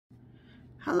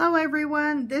Hello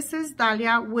everyone, this is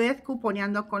Dalia with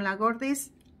Cuponeando con la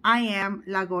Gordis. I am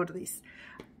La Gordis.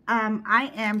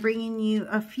 I am bringing you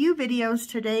a few videos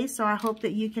today, so I hope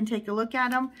that you can take a look at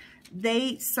them.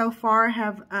 They so far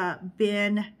have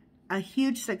been a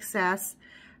huge success.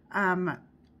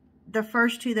 The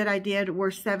first two that I did were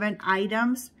 7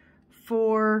 items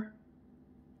for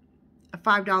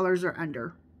 $5 or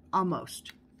under,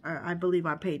 almost. I believe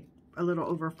I paid a little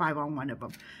over $5 on one of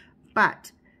them.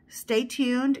 But stay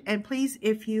tuned, and please,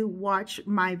 if you watch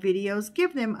my videos,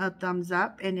 give them a thumbs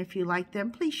up, and if you like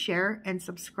them, please share and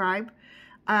subscribe.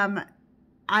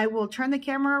 I will turn the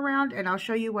camera around and I'll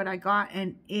show you what I got,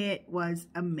 and it was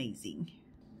amazing.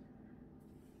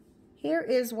 Here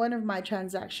is one of my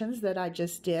transactions that I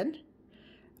just did.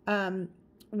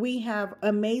 We have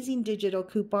amazing digital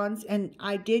coupons, and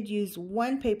I did use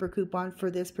one paper coupon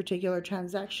for this particular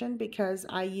transaction because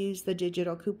I used the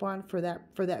digital coupon for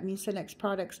that Mucinex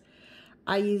products.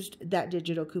 I used that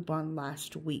digital coupon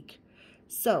last week.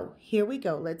 So here we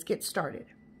go. Let's get started.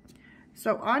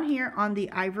 So on here, on the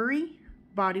Ivory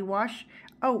body wash.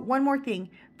 Oh, one more thing.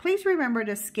 Please remember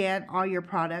to scan all your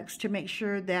products to make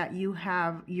sure that you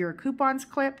have your coupons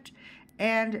clipped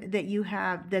and that you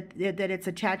have that it's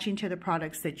attaching to the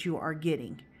products that you are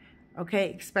getting.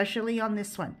 Okay, especially on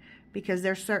this one, because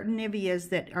there's certain Niveas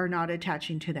that are not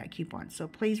attaching to that coupon. So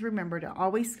please remember to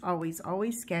always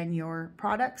scan your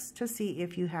products to see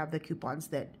if you have the coupons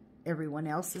that everyone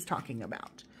else is talking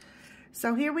about.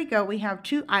 So here we go. We have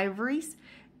 2 Ivories.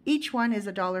 Each one is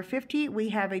 $1.50. We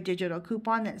have a digital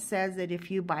coupon that says that if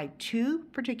you buy 2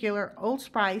 particular Old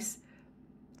Spice,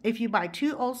 if you buy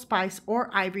 2 Old Spice or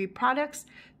Ivory products,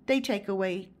 they take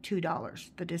away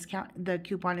 $2. The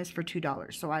coupon is for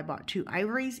 $2. So I bought 2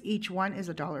 Ivories. Each one is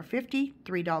 $1.50,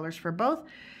 $3 for both.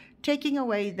 Taking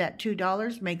away that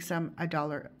 $2 makes them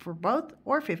 $1 for both,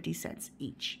 or 50 cents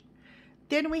each.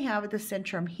 Then we have the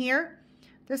Centrum here.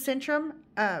 The Centrum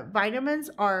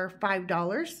vitamins are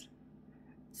 $5.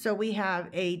 So we have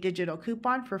a digital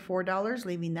coupon for $4,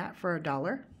 leaving that for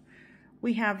 $1.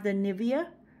 We have the Nivea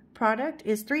product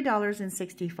is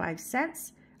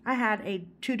 $3.65. I had a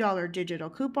 $2 digital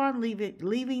coupon,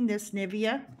 leaving this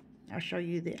Nivea. I'll show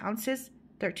you the ounces,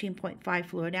 13.5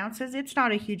 fluid ounces. It's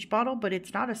not a huge bottle, but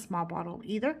it's not a small bottle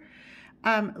either.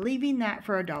 Leaving that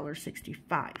for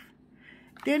 $1.65.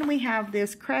 Then we have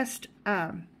this Crest,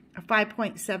 a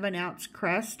 5.7 ounce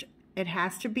Crest. It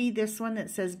has to be this one that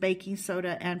says baking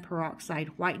soda and peroxide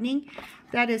whitening.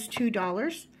 That is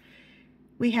 $2.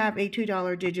 We have a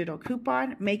 $2 digital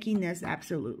coupon, making this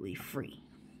absolutely free.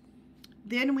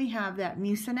 Then we have that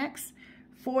Mucinex.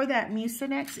 For that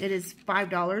Mucinex, it is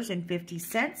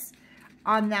 $5.50.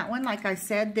 On that one, like I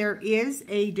said, there is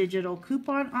a digital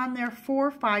coupon on there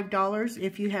for $5.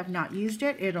 If you have not used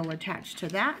it, it'll attach to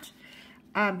that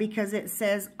because it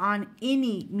says on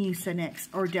any Mucinex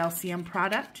or Delcium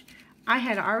product. I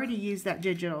had already used that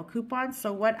digital coupon,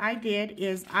 so what I did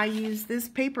is I used this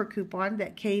paper coupon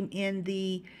that came in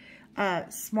the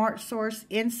Smart Source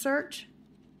insert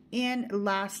in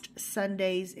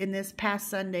this past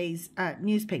Sunday's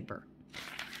newspaper.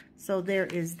 So there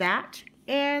is that,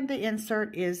 and the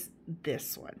insert is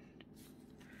this one.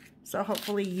 So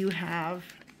hopefully you have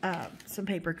some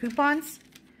paper coupons.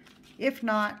 If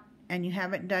not, and you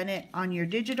haven't done it on your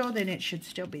digital, then it should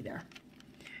still be there.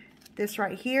 This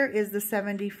right here is the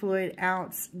 70 fluid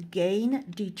ounce Gain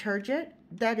detergent.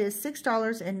 That is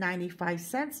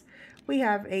 $6.95. We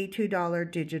have a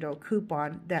 $2 digital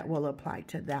coupon that will apply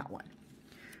to that one.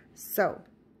 So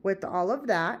with all of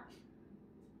that,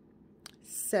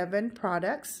 7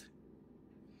 products,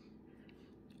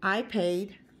 I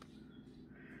paid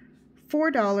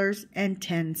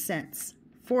 $4.10.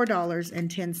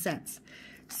 $4.10.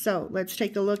 So let's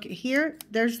take a look at here.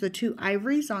 There's the 2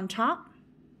 Ivories on top.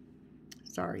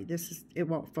 Sorry, it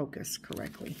won't focus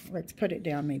correctly. Let's put it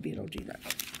down. Maybe it'll do that.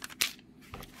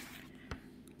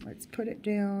 Let's put it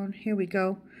down. Here we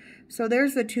go. So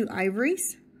there's the 2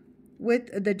 Ivories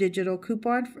with the digital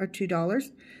coupon for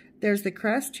 $2. There's the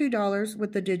Crest, $2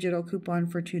 with the digital coupon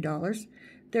for $2.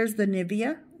 There's the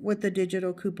Nivea with the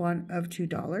digital coupon of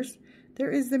 $2. There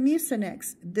is the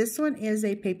Mucinex. This one is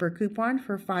a paper coupon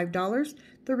for $5.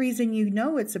 The reason you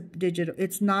know it's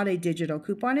not a digital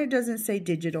coupon, it doesn't say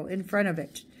digital in front of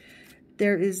it.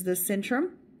 There is the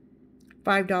Centrum,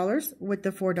 $5 with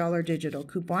the $4 digital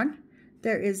coupon.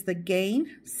 There is the Gain,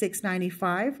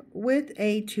 $6.95 with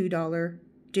a $2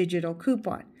 digital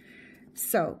coupon.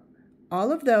 So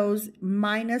all of those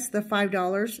minus the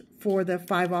 $5 for the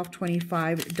 5 off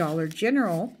 $25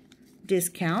 general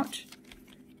discount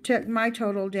took my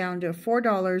total down to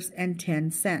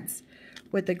 $4.10.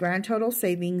 with a grand total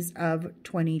savings of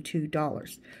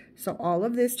 $22. So all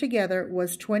of this together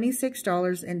was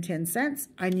 $26.10.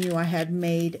 I knew I had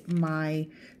made my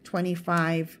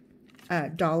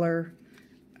 $25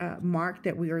 mark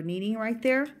that we were needing right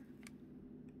there.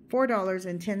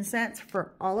 $4.10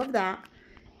 for all of that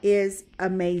is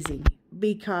amazing,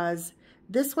 because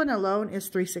this one alone is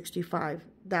 $3.65.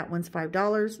 That one's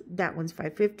 $5. That one's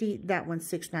 $5.50. That one's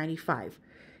 $6.95.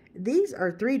 These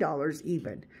are $3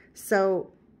 even.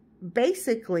 So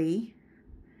basically,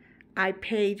 I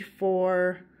paid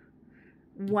for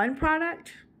one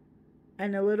product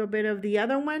and a little bit of the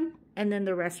other one, and then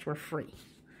the rest were free.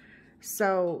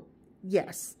 So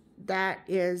yes, that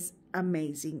is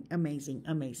amazing, amazing,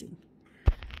 amazing.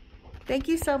 Thank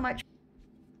you so much.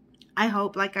 I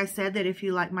hope, like I said, that if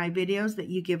you like my videos, that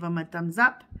you give them a thumbs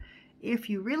up. If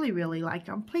you really, really like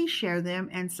them, please share them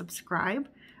and subscribe.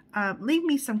 Leave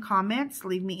me some comments.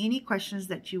 Leave me any questions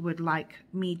that you would like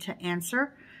me to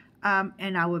answer.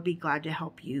 And I would be glad to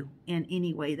help you in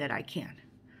any way that I can.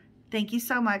 Thank you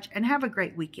so much, and have a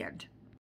great weekend.